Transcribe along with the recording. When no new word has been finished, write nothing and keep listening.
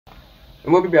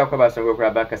Mo bi akwa ba so go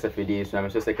kra ba kasa fidie so na me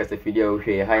so se kasa fidie o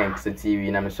hwe ha yan kasa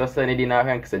TV na me so se ne di na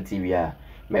han kasa TV a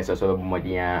me so so bo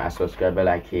modian a subscribe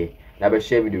like na be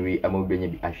share video wi amobenya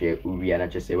bi ahwe uwi na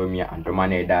chese wa mi andoma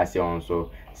na eda ase on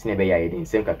so sine be ya yedin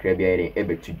sem kakra bi yedin e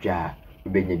betudwa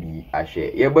ubenya bi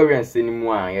ahwe ye gbawian sene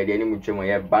mu a ye de ani mu twem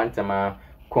ye bantama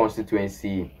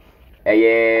constituency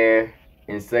eye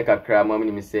inse kakra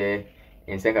mamni mi se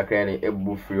inse kakra ne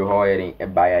ebu free ho yedin e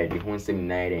ba ya de hu nsem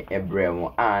na yedin e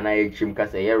bremo a na ye chim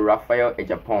kasa ye Raphael e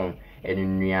Japan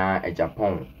enunua e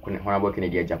Japan honabo kene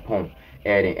de Japan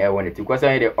yedin e won ti kwasa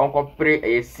yedin onkopre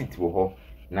eye seat wo ho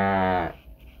na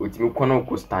otimi kono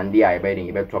ko standi a yedin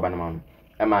e beto ba na ma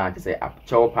ama te say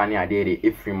apcho pani ade de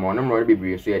efri mo no no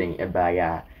bebre so yedin e ba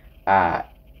ya a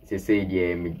se say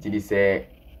de me gidi se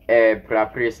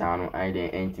presa no aiden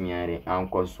entimiare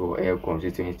anko so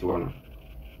constituency wono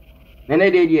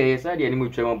nene de yes ade ni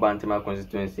mutwem bantama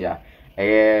constituency a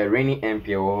reigning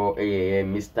MP wo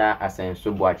Mr.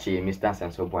 Asenso Boakye Mr.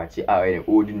 Asenso Boakye a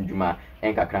odi nduma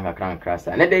enkakran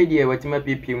krasa ne de watima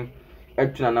pipim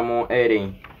atuna namo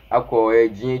akọ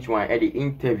GH1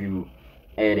 interview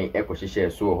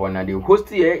ekohihye so ho na de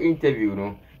host interview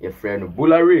no ye friend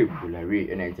Bola-ray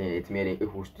and it made a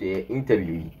host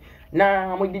interview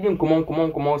na mo didi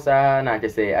nkomo sa na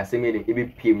say asemi de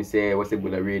pm say was a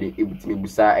Bola-ray ebutimi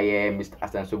busa Mr.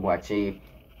 Asenso Boakye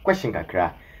question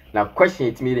kakra na question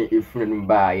it made if no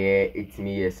ba it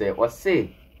me say or say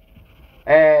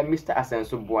Mr.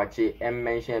 Asenso Boakye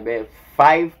mention be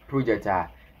 5 projects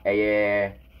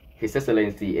His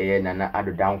Excellency Nana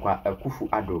Ado Dankwa Akufu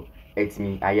Ado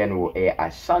etimi ayano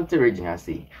Ashanti region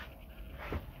ase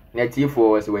na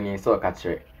tifo was when you saw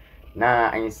catcher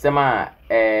na insema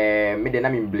me de na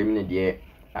me blame ne de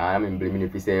na me blame ne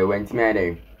fi say wantimi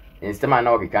ade insema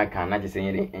na okeka na je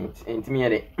say de entimi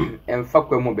ade emfa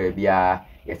kwa mu ba bia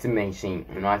yet mention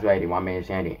no as why de one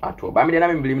mention de ato ba me de na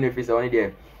me blame ne fi say one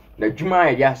de na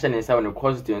djuma ya hye ne say one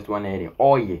constituency one de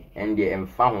oye and de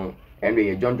emfa ho and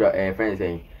de John friends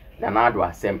say na do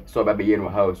asem so ba be ye no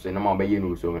house na ma ba ye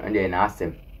no so and na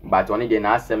asem but only dey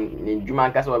na asem ni djuma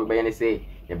nka so ba ye ne say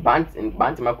the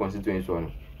bantama constituency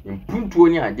no impuntuo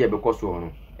ni ade be koso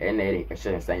no na e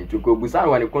hye san to ko busa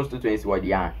one constituency wo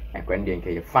dia na kwan dey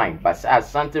nke fine but as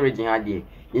Ashanti region ade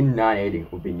inna na dey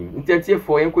obenim ntetie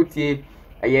for yenkotie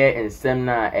ensem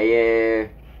na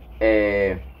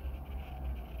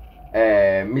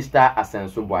Mr.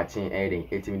 Asenso Boakye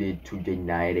etimi to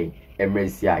deny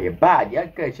Emersia ye bad ya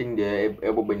catching the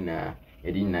ebobina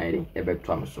edina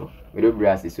ebetom so we do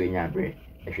brass so nya bre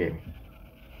ehwe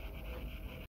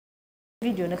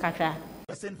video no kakra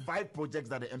percent 5 projects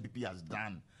that the MPP has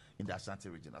done in the Ashanti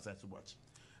region Asenso Boakye.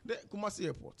 The Kumasi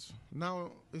Airport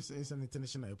now it's an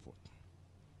international airport.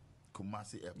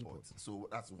 Kumasi Airport. So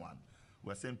that's one.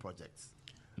 We're saying projects.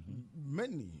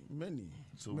 Many.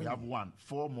 So we have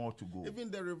 4 more to go.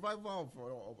 Even the revival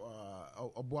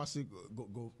of Obuasi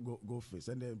go face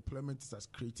and the employment it has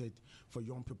created for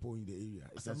young people in the area.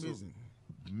 It's amazing.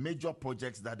 Major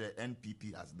projects that the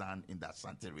NPP has done in the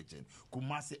Ashanti region.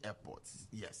 Kumasi Airport,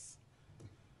 yes.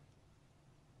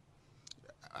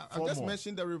 I just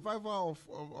mentioned the revival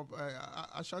of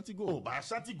Ashanti Gold. Oh, but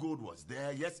Ashanti Gold was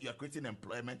there. Yes, you are creating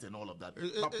employment and all of that.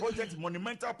 But project,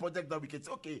 monumental project that we can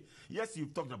say, okay, yes,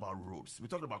 you've talked about roads. We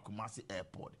talked about Kumasi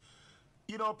Airport.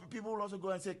 You know, people will also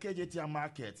go and say KJT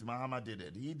Market, Mahama did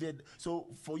it. He did. So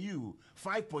for you,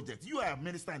 5 projects. You are a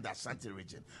minister in the Ashanti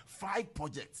region. 5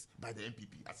 projects by the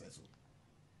MPP. Asenso.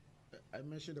 I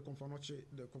mentioned the Konfonoche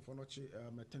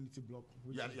maternity block.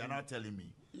 You're not telling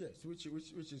me. Yes, which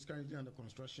is currently under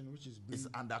construction, it's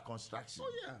under construction.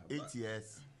 Oh yeah, 8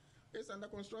 years. It's under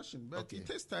construction, but it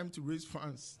takes time to raise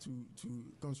funds to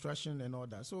construction and all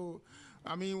that. So,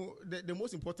 I mean, the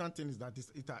most important thing is that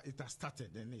it has started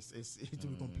and it will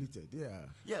be completed.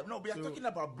 Yeah. No, we are talking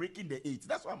about breaking the 8.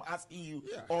 That's why I'm asking you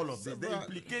all of this, the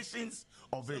implications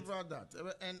of it. That.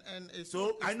 And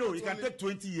so I know it can take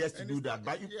 20 years to do that,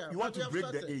 but you want to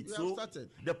break the 8. So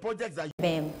the projects that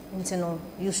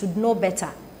you should know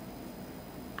better.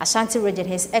 Ashanti region,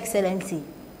 His Excellency,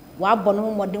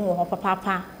 Wabono Modin wo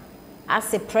papa.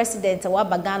 As a president,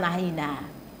 Wabagana Haina,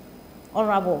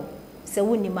 honorable, say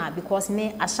Wunima, because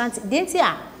me Ashanti didn't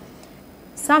ya.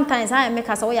 Sometimes I make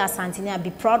us away Ashanti, be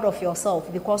proud of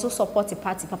yourself because you support the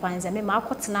party, Papa, and say, me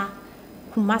Makotna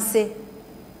Kumase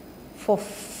for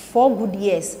 4 good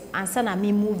years, and send a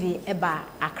me movie eba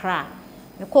Accra.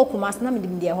 Me call Kumasi, na me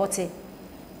dim dear hote.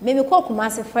 Me call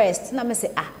Kumasi first, na me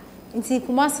say, Inti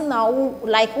Kumasi now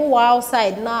like who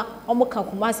outside na omo kan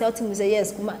Kumasi ultimately say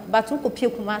yes but who kopie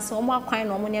Kumasi omo akwan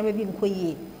na omo ne be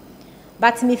nkoyie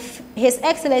but me His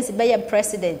Excellency be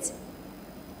president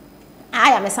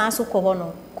I am Asenso ko ho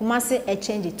no Kumasi a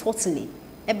change totally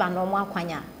eba no mo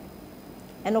akwanya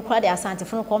eno kra de asante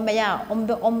funu ko mbe ya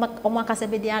ombe kasa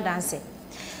be dia dance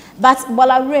but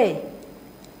Bola-ray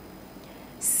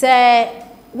say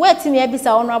wetimi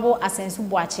ebisa honorable Asenso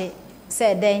Boakye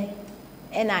say den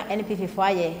ena NPP for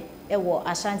aye ewo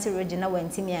Ashanti region na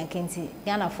wantimi ankenti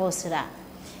Ghana force ra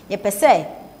ye pese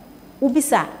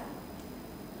ubisa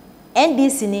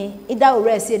NDC ni ida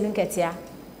oresi enu nketia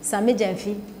Sami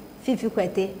Jamfi Fifi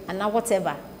Kwete and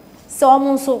whatever so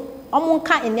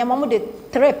omunka enyama mo de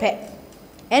 3 pe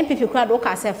NPP crowd wo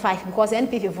ka say 5 because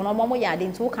NPP for no mo yade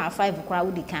nti wo ka 5 crowd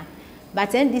wo di kan but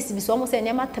NDC bi so almost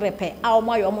enyama 3 pe a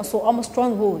omo ayo omo so omo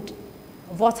stronghold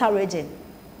voter region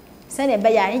say ne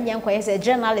be ya enye nkoye say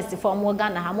journalist for mo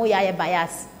Ghana ha mo ya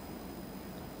bias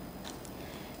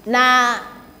na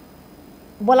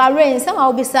Bola-ray nsema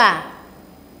obisa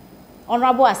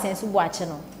honorable Asenso Boakye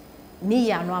no me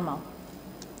ya no ama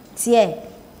tie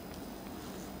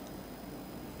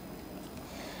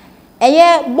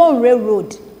eye Bola-ray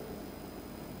road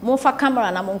mo fa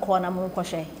camera na mo nko na mo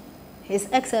nkohwe His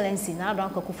Excellency na don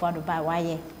Akufo Dubai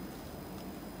waye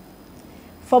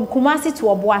from Kumasi to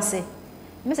Obuasi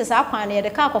Mrs. Akwan na ye de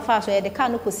car kofa so ye de car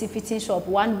no kosi fitting shop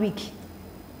 1 week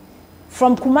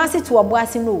from Kumasi to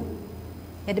Obuasi no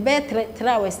ye de be 3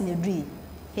 hours na dui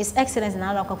His Excellency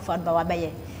na don Akufo Dubai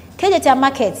wabaye KJT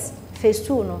market phase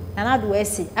 2 no na do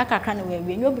esi akakra na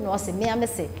we nyobi no se me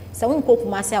amese se won ko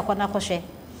Kumasi akona kohwe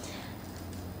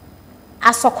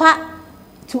Asokwa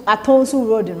to Atonsu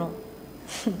road no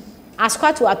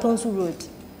Asokwa to Atonsu road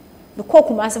the ko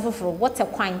Kumasi foforo what a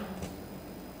kwan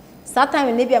that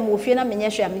time maybe am ofie na menye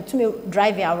hwe am to me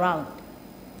drive around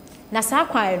na sa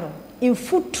kwan no in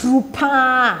foot through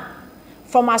pa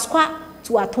from Asokwa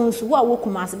to Atonsu wo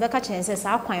Kumasi be ka chense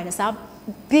sa kwan no sa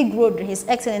big road His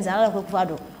Excellency Nana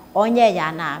Akufo-Addo onye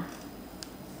ya na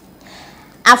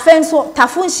Afenso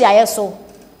tafunhia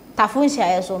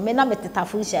so me na mete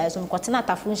tafunhia so mkotena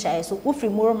tafunhia so ufri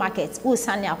moro market u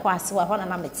sane akwa ase wa hona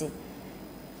na mete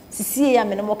sisie ya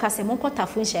me no mokase monko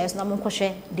tafunhia so na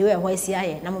monkohwe de we hwasi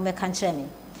aye na momeka nkyere me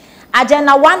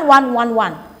agenda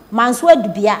 1111 manso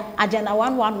adubia agenda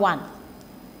 111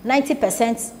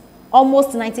 90%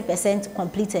 almost 90%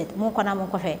 completed monko na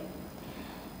monkohwe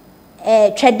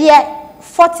twede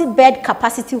 40 bed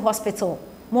capacity hospital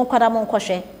monko na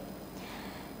monkohwe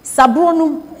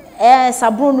Sabronum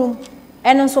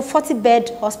and also 40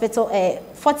 bed hospital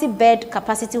 40 bed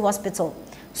capacity hospital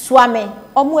Swame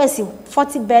almost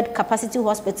 40 bed capacity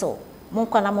hospital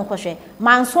monkwana monkohwe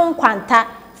Manson Kwanta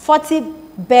 40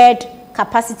 bed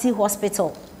capacity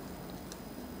hospital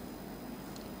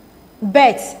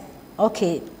bed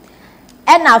okay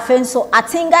and Asenso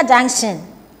Atinga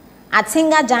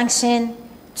Junction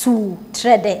to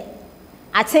Trede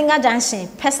Atinga Junction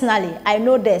personally I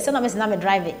know this so na me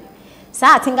drive it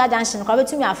Sa Atinga Junction kwa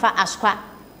betumi afa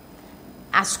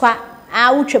Asokwa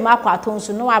a wutwem akwa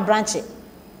Atonsu no wa branch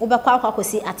wobekwa akwa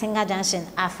kosi Atinga Junction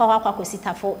afa akwa kosi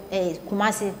tafo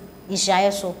Kumasi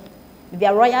Ishaye so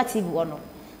bia Royal TV wono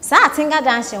sa Atinga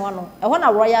Junction wono e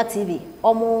na Royal TV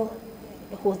omo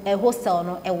hostel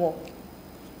no ewo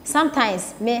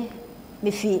sometimes me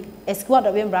fi esquad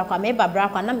of embra kwa me ba bra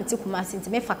kwa na meti Kumasi nti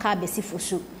me fa car besi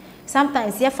foshu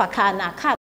sometimes ye fa car na car